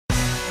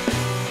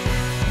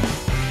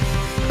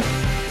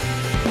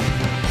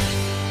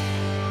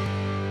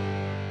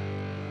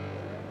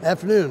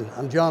Afternoon,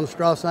 I'm John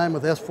Strassheim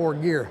with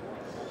S4gear.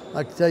 I'd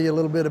like to tell you a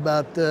little bit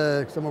about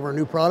some of our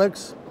new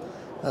products.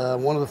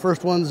 One of the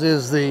first ones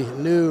is the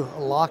new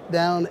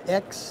Lockdown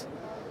X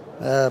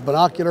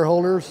binocular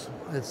holders.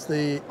 It's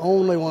the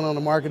only one on the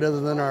market other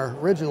than our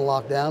original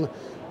Lockdown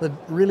that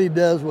really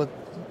does what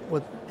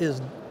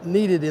is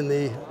needed in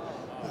the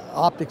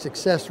optics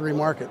accessory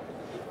market.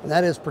 And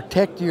that is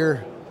protect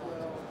your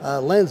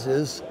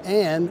lenses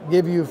and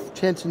give you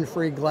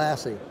tension-free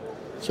glassing.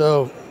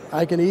 So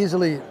I can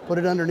easily put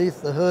it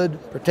underneath the hood,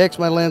 protects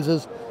my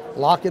lenses,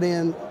 lock it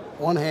in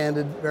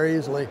one-handed very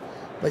easily.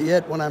 But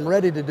yet when I'm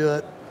ready to do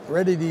it,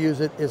 ready to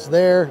use it, it's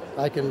there.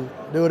 I can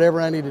do whatever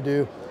I need to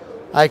do.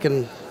 I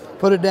can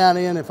put it down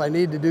in if I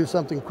need to do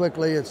something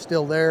quickly, it's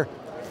still there.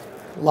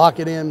 Lock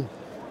it in,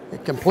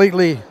 it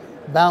completely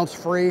bounce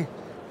free.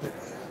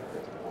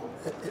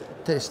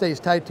 It stays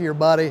tight to your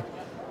body.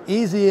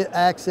 Easy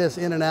access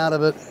in and out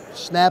of it.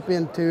 Snap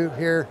into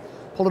here,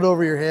 pull it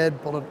over your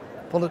head, pull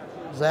it,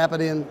 zap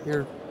it in,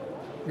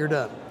 you're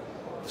done.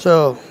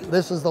 So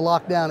this is the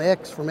Lockdown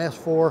X from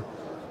S4.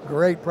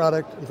 Great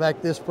product. In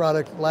fact, this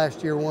product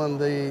last year won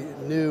the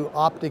new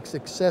Optics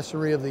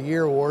Accessory of the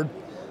Year award.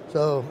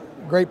 So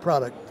great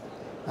product.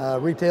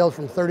 Retails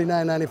from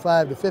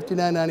 $39.95 to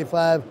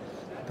 $59.95,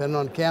 depending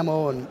on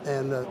camo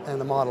and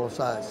the model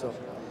size. So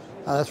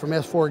that's from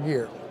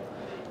S4gear.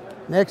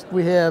 Next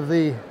we have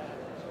the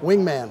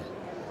Wingman.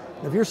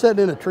 If you're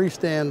sitting in a tree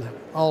stand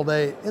all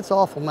day, it's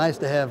awful nice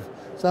to have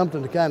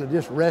something to kind of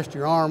just rest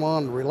your arm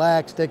on,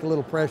 relax, take a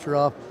little pressure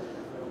off,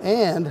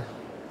 and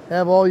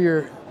have all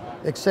your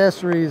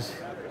accessories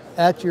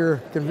at your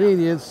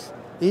convenience,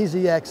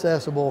 easy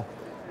accessible.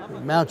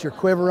 Mount your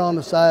quiver on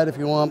the side if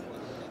you want.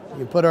 You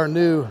can put our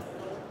new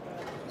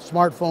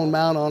smartphone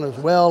mount on as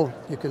well.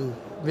 You can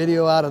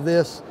video out of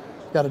this.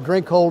 Got a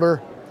drink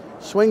holder,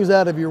 swings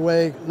out of your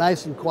way,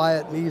 nice and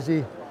quiet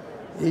and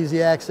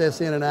easy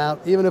access in and out.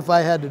 Even if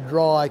I had to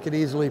draw, I could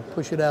easily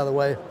push it out of the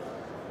way.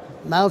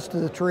 Mounts to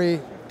the tree,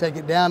 take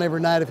it down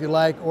every night if you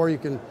like, or you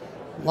can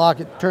lock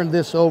it, turn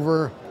this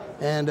over,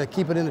 and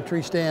keep it in the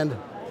tree stand.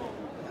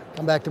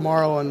 Come back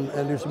tomorrow and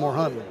do some more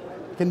hunting.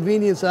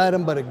 Convenience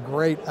item, but a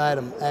great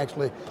item,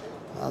 actually.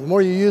 The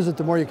more you use it,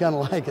 the more you kind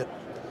of like it.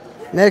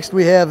 Next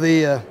we have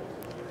the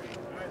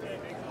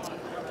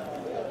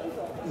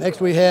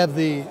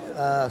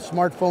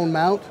smartphone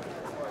mount,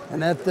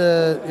 and that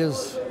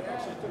is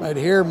right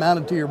here,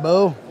 mounted to your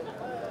bow.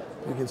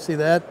 You can see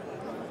that.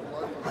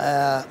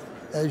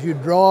 As you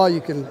draw, you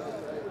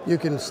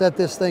can set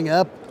this thing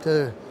up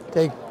to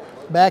take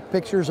back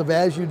pictures of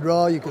as you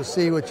draw. You can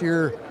see what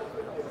your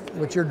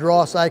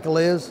draw cycle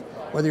is,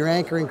 whether you're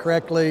anchoring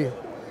correctly,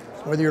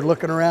 whether you're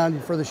looking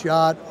around for the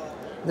shot.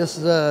 This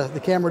is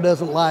the camera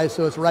doesn't lie,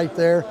 so it's right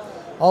there.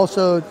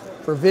 Also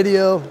for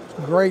video,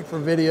 it's great for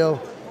video.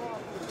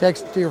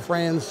 Text it to your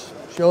friends,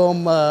 show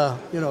them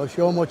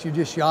show them what you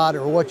just shot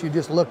or what you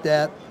just looked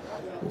at.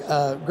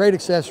 Great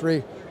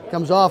accessory.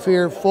 Comes off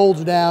here,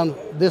 folds down.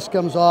 This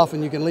comes off,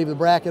 and you can leave the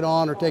bracket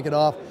on or take it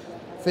off.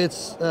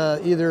 Fits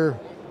either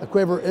a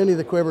quiver, any of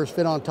the quivers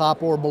fit on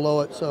top or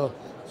below it. So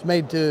it's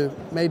made to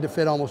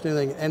fit almost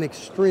anything, and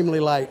extremely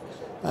light.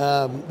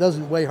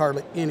 Doesn't weigh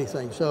hardly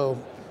anything. So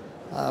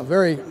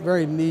very,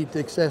 very neat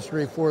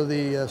accessory for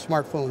the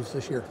smartphones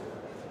this year.